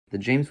The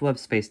James Webb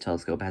Space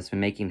Telescope has been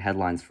making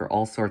headlines for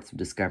all sorts of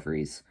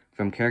discoveries,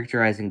 from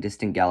characterizing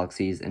distant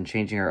galaxies and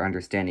changing our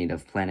understanding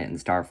of planet and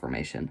star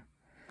formation.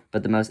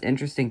 But the most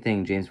interesting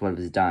thing James Webb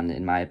has done,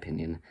 in my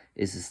opinion,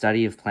 is the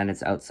study of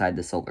planets outside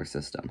the solar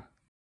system.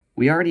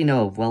 We already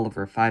know of well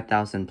over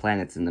 5,000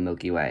 planets in the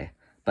Milky Way,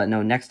 but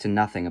know next to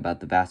nothing about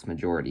the vast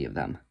majority of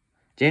them.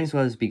 James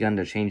Webb has begun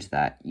to change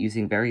that,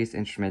 using various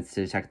instruments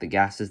to detect the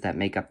gases that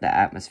make up the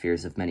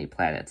atmospheres of many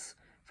planets,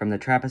 from the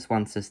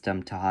TRAPPIST-1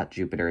 system to hot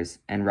Jupiters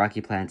and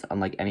rocky planets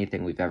unlike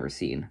anything we've ever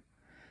seen.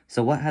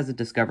 So what has it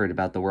discovered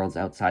about the worlds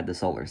outside the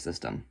solar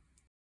system?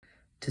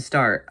 To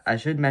start, I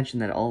should mention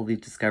that all of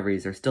these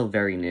discoveries are still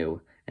very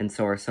new, and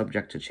so are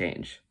subject to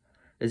change.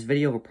 This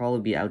video will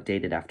probably be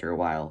outdated after a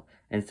while,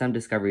 and some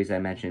discoveries I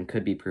mentioned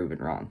could be proven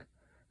wrong.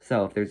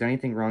 So if there's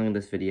anything wrong in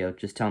this video,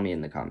 just tell me in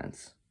the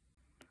comments.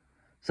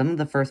 Some of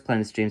the first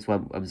planets James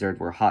Webb observed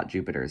were hot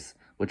Jupiters,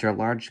 which are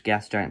large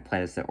gas giant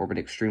planets that orbit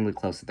extremely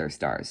close to their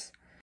stars.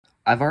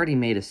 I've already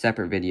made a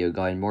separate video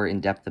going more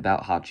in depth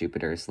about hot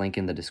Jupiters, link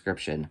in the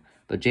description,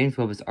 but James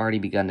Webb has already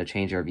begun to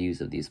change our views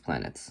of these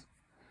planets.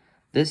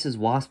 This is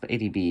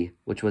WASP-80b,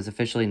 which was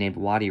officially named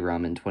Wadi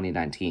Rum in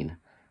 2019,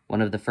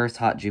 one of the first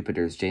hot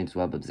Jupiters James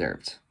Webb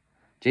observed.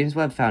 James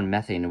Webb found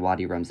methane in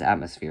Wadi Rum's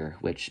atmosphere,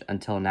 which,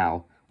 until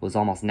now, was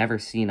almost never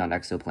seen on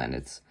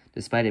exoplanets,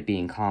 despite it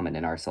being common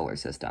in our solar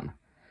system.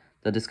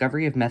 The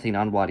discovery of methane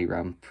on Wadi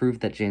Rum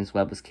proved that James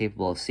Webb was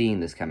capable of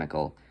seeing this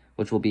chemical,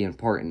 which will be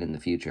important in the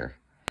future.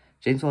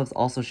 James Webb has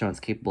also shown it's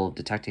capable of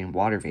detecting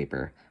water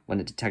vapor when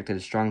it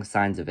detected strong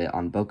signs of it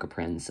on Boca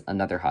Prinz,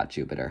 another hot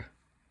Jupiter.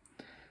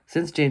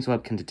 Since James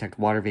Webb can detect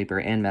water vapor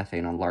and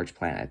methane on large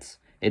planets,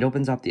 it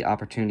opens up the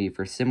opportunity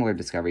for similar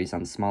discoveries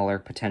on smaller,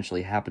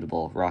 potentially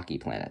habitable, rocky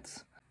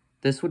planets.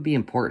 This would be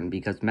important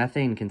because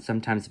methane can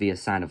sometimes be a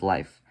sign of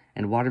life,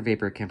 and water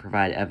vapor can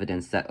provide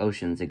evidence that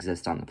oceans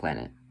exist on the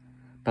planet.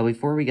 But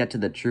before we get to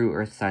the true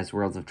Earth-sized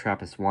worlds of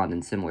TRAPPIST-1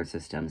 and similar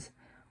systems,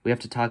 we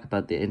have to talk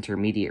about the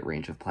intermediate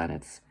range of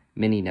planets,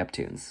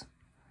 mini-Neptunes.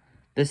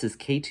 This is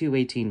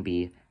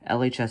K2-18b,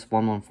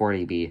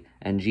 LHS-114b,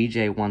 and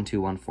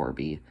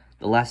GJ-1214b,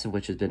 the last of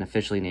which has been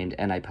officially named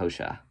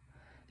Eniposha.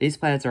 These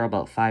planets are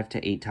about 5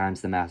 to 8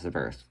 times the mass of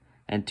Earth,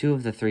 and 2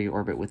 of the 3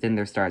 orbit within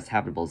their star's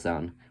habitable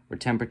zone, where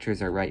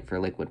temperatures are right for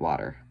liquid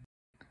water.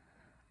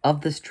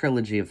 Of this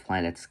trilogy of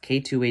planets,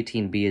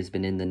 K2-18b has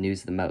been in the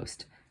news the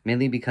most,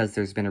 mainly because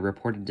there's been a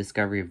reported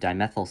discovery of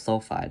dimethyl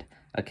sulfide,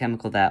 a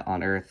chemical that,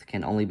 on Earth,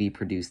 can only be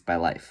produced by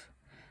life.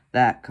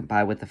 That,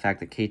 combined with the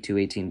fact that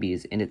K2-18b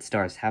is in its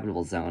star's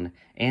habitable zone,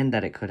 and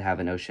that it could have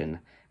an ocean,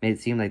 made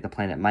it seem like the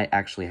planet might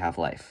actually have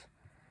life.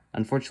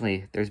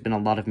 Unfortunately, there's been a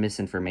lot of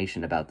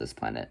misinformation about this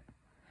planet.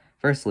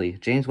 Firstly,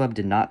 James Webb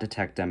did not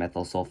detect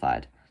dimethyl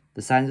sulfide.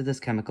 The signs of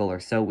this chemical are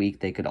so weak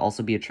they could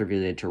also be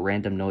attributed to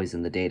random noise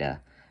in the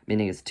data,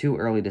 meaning it's too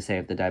early to say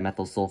if the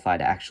dimethyl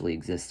sulfide actually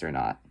exists or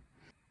not.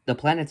 The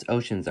planet's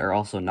oceans are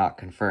also not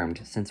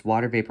confirmed, since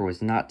water vapor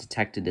was not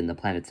detected in the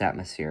planet's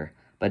atmosphere,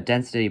 but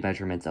density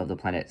measurements of the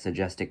planet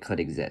suggest it could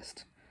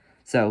exist.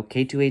 So,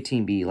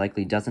 K2-18b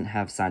likely doesn't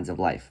have signs of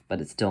life,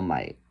 but it still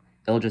might.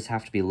 It'll just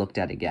have to be looked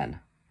at again.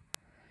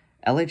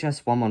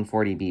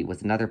 LHS-1140b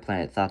was another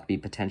planet thought to be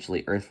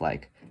potentially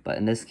Earth-like, but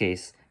in this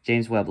case,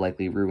 James Webb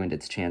likely ruined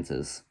its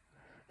chances.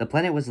 The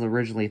planet was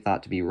originally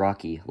thought to be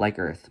rocky, like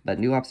Earth, but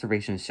new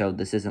observations showed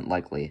this isn't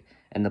likely,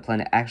 and the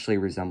planet actually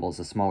resembles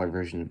a smaller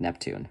version of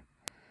Neptune.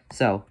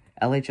 So,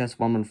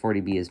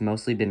 LHS-1140b has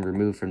mostly been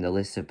removed from the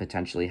list of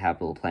potentially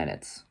habitable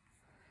planets.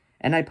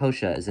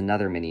 Eniposha is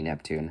another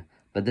mini-Neptune,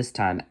 but this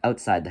time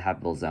outside the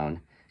habitable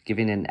zone,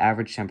 giving it an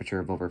average temperature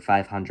of over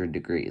 500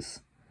 degrees.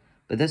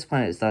 But this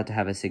planet is thought to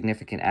have a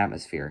significant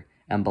atmosphere,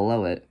 and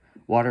below it,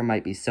 water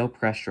might be so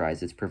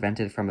pressurized it's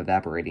prevented from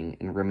evaporating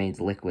and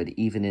remains liquid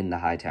even in the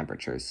high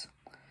temperatures.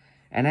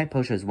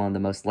 Eniposha is one of the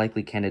most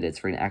likely candidates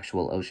for an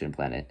actual ocean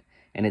planet,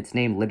 and its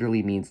name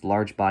literally means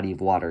large body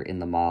of water in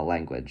the Ma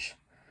language.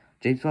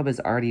 James Webb has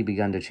already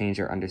begun to change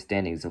our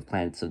understandings of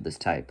planets of this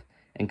type,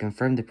 and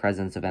confirmed the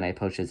presence of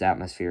Eniposha's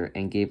atmosphere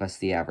and gave us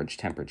the average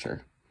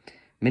temperature.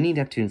 Many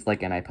Neptunes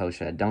like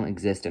Eniposha don't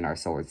exist in our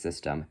solar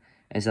system,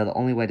 and so the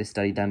only way to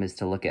study them is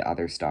to look at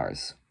other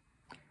stars.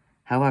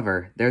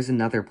 However, there's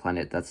another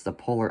planet that's the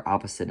polar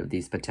opposite of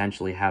these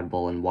potentially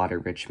habitable and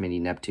water-rich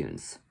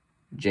mini-Neptunes,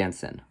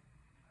 Janssen.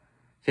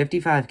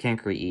 55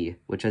 Cancri e,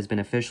 which has been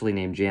officially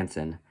named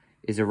Janssen,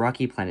 is a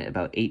rocky planet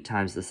about 8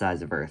 times the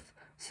size of Earth,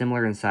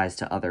 similar in size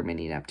to other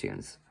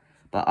mini-Neptunes.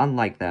 But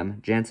unlike them,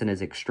 Janssen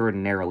is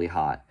extraordinarily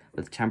hot,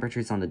 with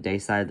temperatures on the day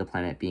side of the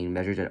planet being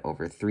measured at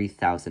over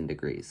 3,000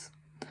 degrees.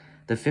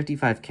 The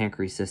 55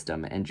 Cancri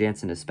system, and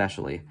Janssen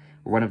especially,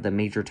 were one of the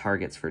major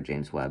targets for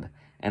James Webb,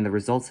 and the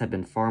results have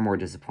been far more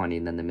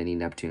disappointing than the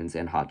mini-Neptunes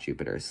and hot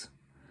Jupiters.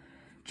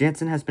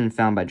 Janssen has been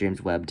found by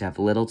James Webb to have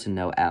little to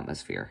no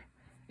atmosphere.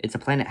 It's a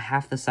planet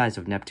half the size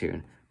of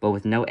Neptune, but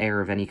with no air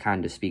of any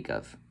kind to speak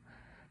of.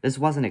 This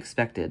wasn't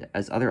expected,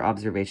 as other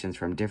observations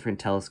from different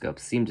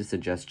telescopes seem to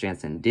suggest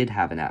Janssen did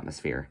have an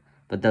atmosphere,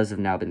 but those have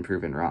now been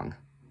proven wrong.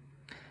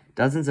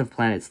 Dozens of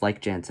planets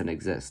like Janssen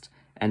exist,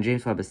 and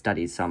James Webb has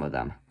studied some of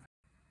them.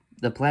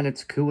 The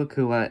planets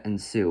Kua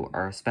and Su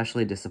are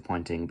especially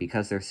disappointing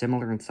because they're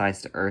similar in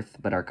size to Earth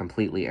but are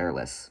completely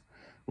airless.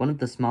 One of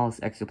the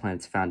smallest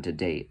exoplanets found to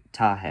date,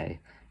 Tahe,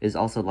 is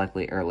also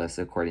likely airless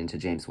according to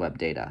James Webb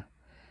data.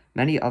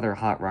 Many other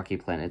hot rocky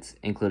planets,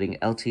 including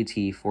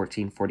LTT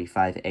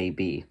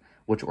 1445AB,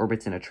 which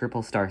orbits in a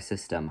triple star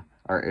system,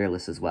 are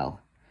airless as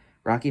well.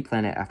 Rocky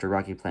planet after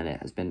rocky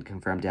planet has been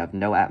confirmed to have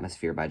no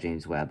atmosphere by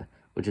James Webb,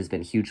 which has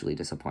been hugely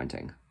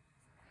disappointing.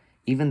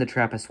 Even the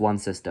TRAPPIST-1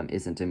 system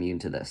isn't immune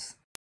to this.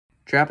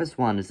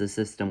 TRAPPIST-1 is a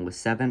system with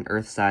 7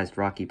 Earth-sized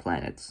rocky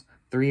planets,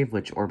 3 of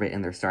which orbit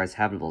in their star's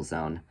habitable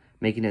zone,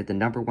 making it the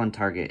 #1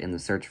 target in the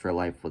search for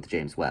life with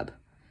James Webb.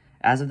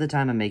 As of the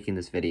time of making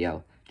this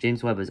video,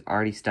 James Webb has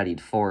already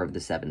studied 4 of the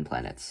 7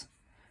 planets.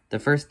 The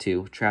first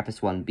 2,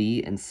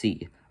 TRAPPIST-1b and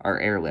c, are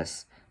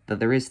airless, though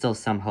there is still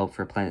some hope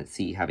for planet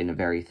C having a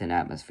very thin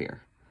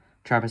atmosphere.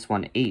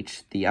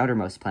 TRAPPIST-1h, the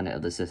outermost planet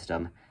of the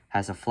system,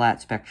 has a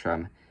flat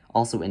spectrum,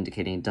 also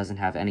indicating it doesn't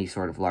have any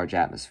sort of large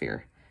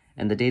atmosphere,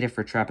 and the data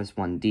for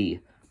TRAPPIST-1d,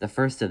 the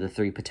first of the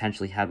 3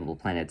 potentially habitable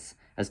planets,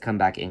 has come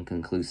back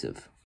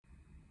inconclusive.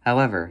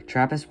 However,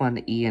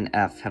 TRAPPIST-1e and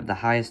f have the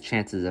highest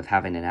chances of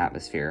having an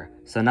atmosphere,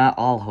 so not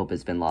all hope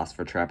has been lost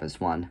for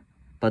TRAPPIST-1.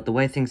 But the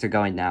way things are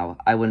going now,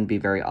 I wouldn't be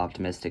very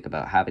optimistic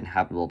about having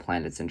habitable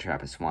planets in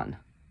TRAPPIST-1.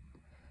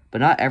 But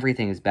not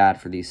everything is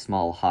bad for these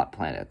small, hot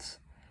planets.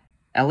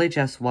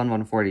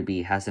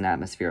 LHS-1140b has an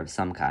atmosphere of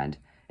some kind,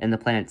 and the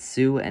planets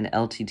Su and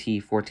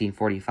LTT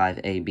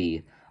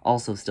 1445AB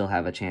also still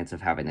have a chance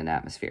of having an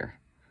atmosphere.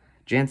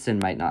 Janssen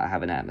might not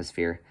have an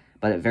atmosphere,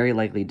 but it very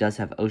likely does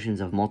have oceans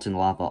of molten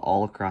lava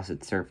all across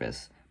its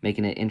surface,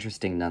 making it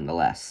interesting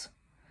nonetheless.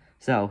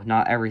 So,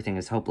 not everything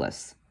is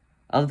hopeless.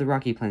 Of the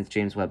rocky planets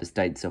James Webb has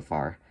studied so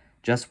far,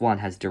 just one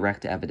has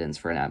direct evidence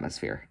for an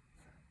atmosphere: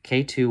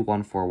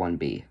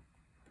 K2141b.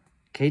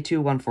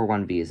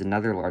 K2141b is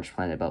another large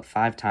planet about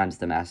 5 times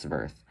the mass of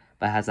Earth,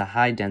 but has a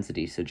high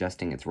density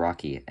suggesting it's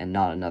rocky and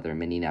not another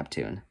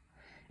mini-Neptune.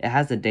 It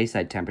has a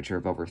dayside temperature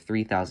of over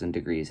 3,000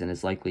 degrees and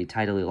is likely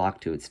tidally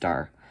locked to its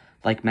star,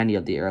 like many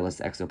of the airless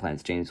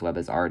exoplanets James Webb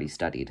has already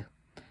studied.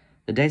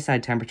 The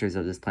dayside temperatures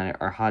of this planet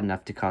are hot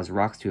enough to cause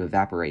rocks to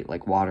evaporate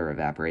like water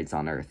evaporates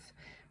on Earth,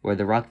 where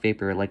the rock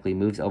vapor likely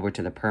moves over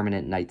to the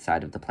permanent night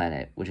side of the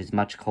planet, which is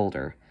much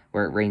colder,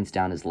 where it rains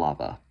down as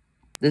lava.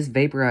 This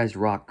vaporized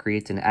rock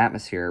creates an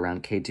atmosphere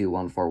around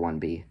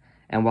K2141b,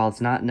 and while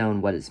it's not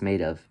known what it's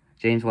made of,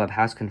 James Webb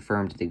has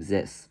confirmed it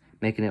exists,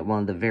 making it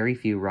one of the very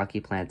few rocky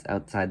planets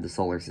outside the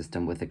solar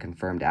system with a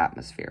confirmed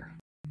atmosphere.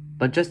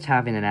 But just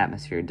having an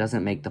atmosphere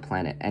doesn't make the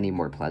planet any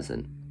more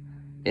pleasant.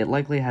 It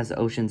likely has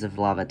oceans of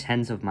lava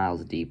tens of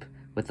miles deep,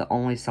 with the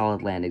only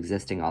solid land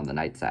existing on the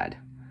night side.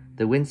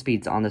 The wind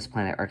speeds on this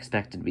planet are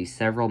expected to be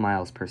several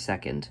miles per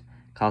second,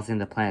 causing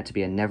the planet to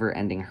be a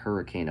never-ending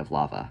hurricane of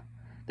lava.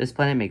 This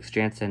planet makes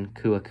Janssen,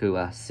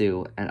 Kua,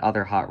 Su, and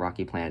other hot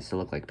rocky planets to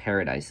look like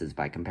paradises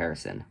by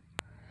comparison.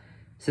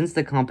 Since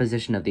the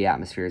composition of the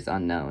atmosphere is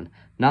unknown,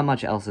 not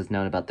much else is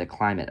known about the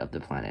climate of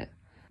the planet.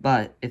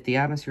 But, if the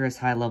atmosphere has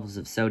high levels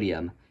of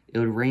sodium, it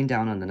would rain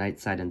down on the night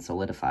side and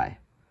solidify.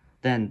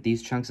 Then,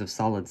 these chunks of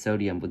solid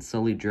sodium would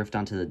slowly drift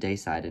onto the day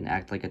side and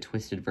act like a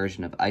twisted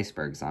version of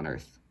icebergs on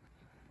Earth.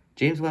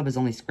 James Webb has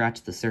only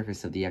scratched the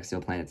surface of the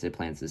exoplanets it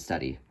plans to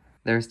study.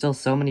 There are still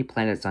so many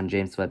planets on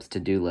James Webb's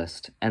to-do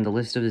list, and the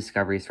list of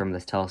discoveries from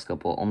this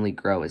telescope will only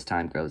grow as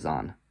time goes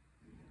on.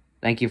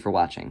 Thank you for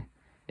watching.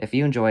 If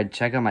you enjoyed,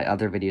 check out my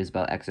other videos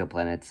about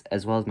exoplanets,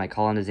 as well as my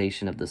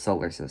colonization of the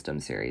solar system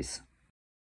series.